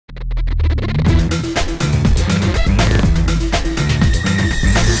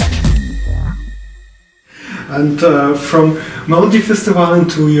And from Melodifestivalen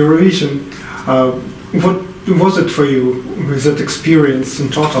to Eurovision, what was it for you with that experience in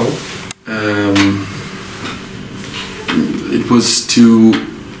total? It was 2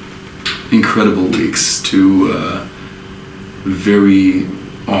 incredible weeks, 2 very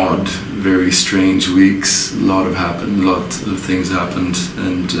odd, very strange weeks. A lot of things happened,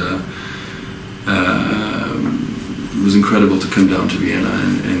 and it was incredible to come down to Vienna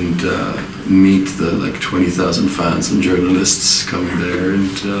and meet the 20,000 fans and journalists coming there,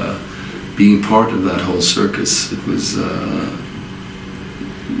 and being part of that whole circus. It was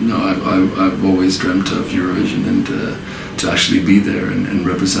I've always dreamt of Eurovision, and to actually be there and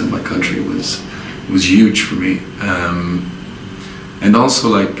represent my country was huge for me. And also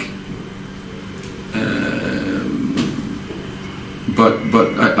but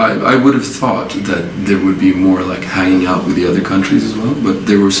I would have thought that there would be more hanging out with the other countries as well, but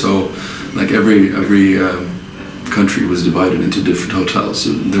they were so every country was divided into different hotels,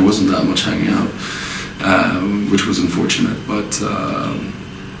 so there wasn't that much hanging out, which was unfortunate, but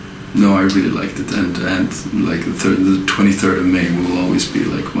no, I really liked it, and the 23rd of May will always be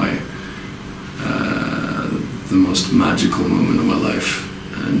my the most magical moment of my life,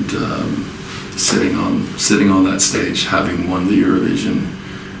 and sitting on that stage, having won the Eurovision,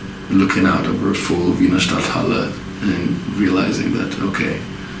 looking out over a full Wiener Stadthalle and realizing that okay,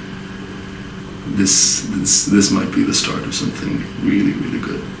 this might be the start of something really, really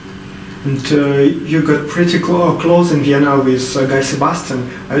good. And you got pretty close in Vienna with Guy Sebastian.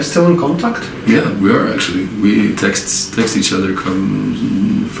 Are you still in contact? Yeah, we are actually. We text each other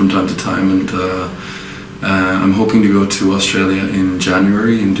from time to time, and I'm hoping to go to Australia in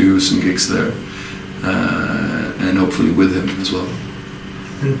January and do some gigs there, and hopefully with him as well.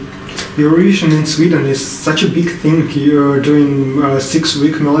 And Eurovision in Sweden is such a big thing. You're doing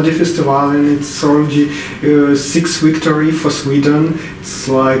 6-week Melodifestivalen, and it's already 6th victory for Sweden. It's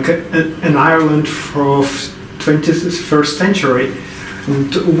like an Ireland for 21st century.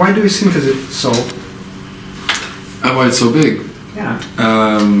 And why do you think is it so? Why it's so big? Yeah.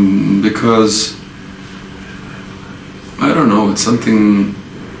 Because I don't know. It's something.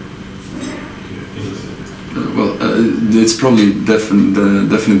 It's probably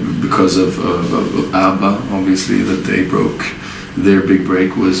definitely because of ABBA, obviously, that they broke. Their big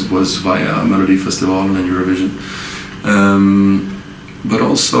break was via Melodifestivalen and Eurovision, but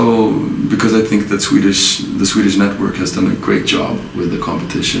also because I think that the Swedish network has done a great job with the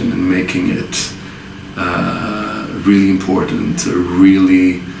competition and making it really important, a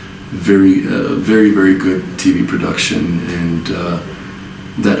really very good TV production, and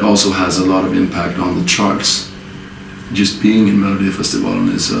that also has a lot of impact on the charts. Just being in Melodifestivalen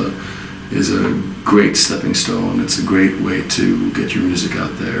is a great stepping stone. It's a great way to get your music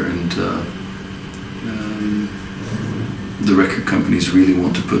out there, and the record companies really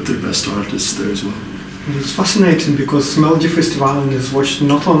want to put their best artists there as well. It's fascinating because Melodifestivalen is watched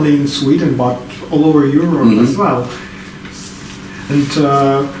not only in Sweden but all over Europe as well. And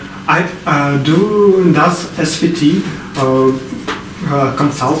does SVT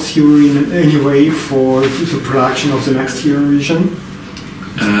consults you in any way for the production of the next Eurovision?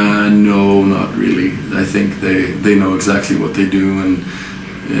 No, not really. I think they know exactly what they do, and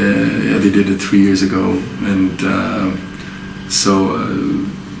they did it 3 years ago, and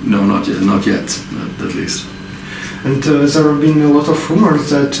no, not yet, at least. And there have been a lot of rumors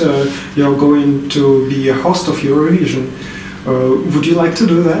that you're going to be a host of Eurovision. Would you like to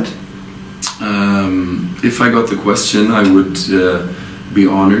do that? If I got the question, I would be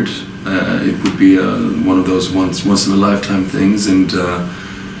honored. It would be one of those once in a lifetime things, and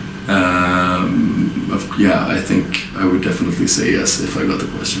yeah, I think I would definitely say yes if I got the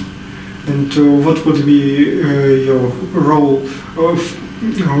question. And what would be your role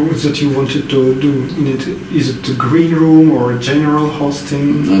that you wanted to do in it? Is it the green room or general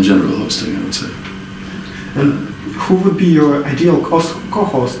hosting? General hosting, I would say. And who would be your ideal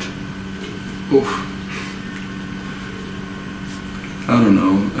co-host? Oof. I don't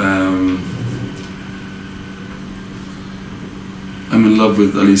know. I'm in love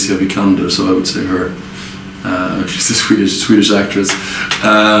with Alicia Vikander, so I would say her. She's a Swedish actress.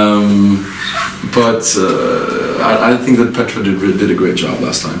 But I think that Petra did a great job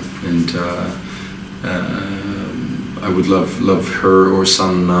last time, and I would love her or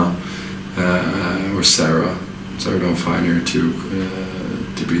Sanna or Sarah Dawn Finer to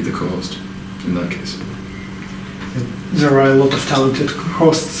be the co-host in that case. There are a lot of talented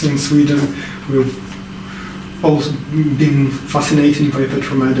hosts in Sweden. We've also been fascinated by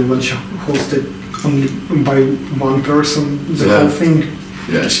Petra Mede when she hosted only by one person the whole thing.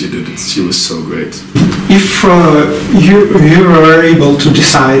 Yeah, she did it. She was so great. If you are able to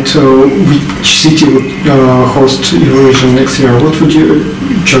decide which city would host Eurovision next year, what would your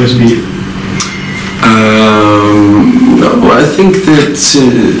choice be? No, I think that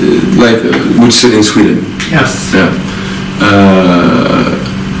which city in Sweden? Yes. Yeah.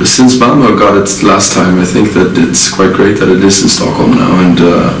 Since Malmö got it last time, I think that it's quite great that it is in Stockholm now, and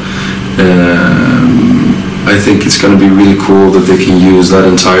I think it's going to be really cool that they can use that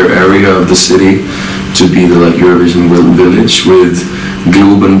entire area of the city to be the Eurovision village, with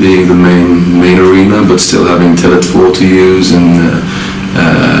Globen being the main arena, but still having Tele2 to use, and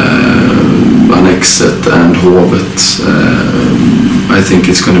Annexet and Hovet. I think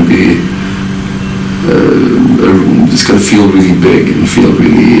it's going to be it's going to feel really big and feel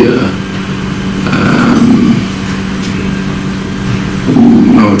really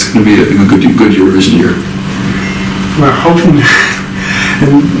no, it's going to be a good Eurovision year. We're hoping.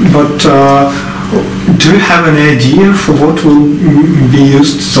 But do you have an idea for what will be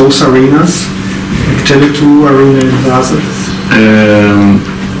used those arenas, like Tele2 arena and the others?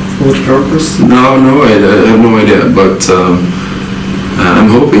 For what purpose? No, I have no idea, but I'm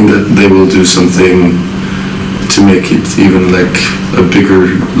hoping that they will do something to make it even like a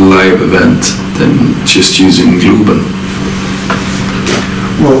bigger live event than just using Globen.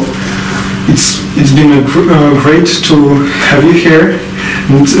 Well, it's been great to have you here,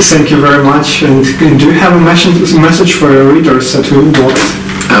 and thank you very much. And do you have a message for your readers at wiwibloggs?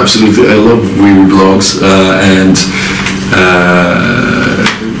 Absolutely, I love wiwibloggs and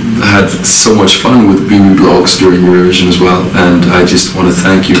had so much fun with wiwibloggs during Eurovision as well. And I just want to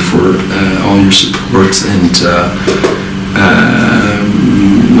thank you for all your support and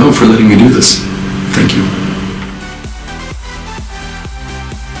for letting me do this. Thank you.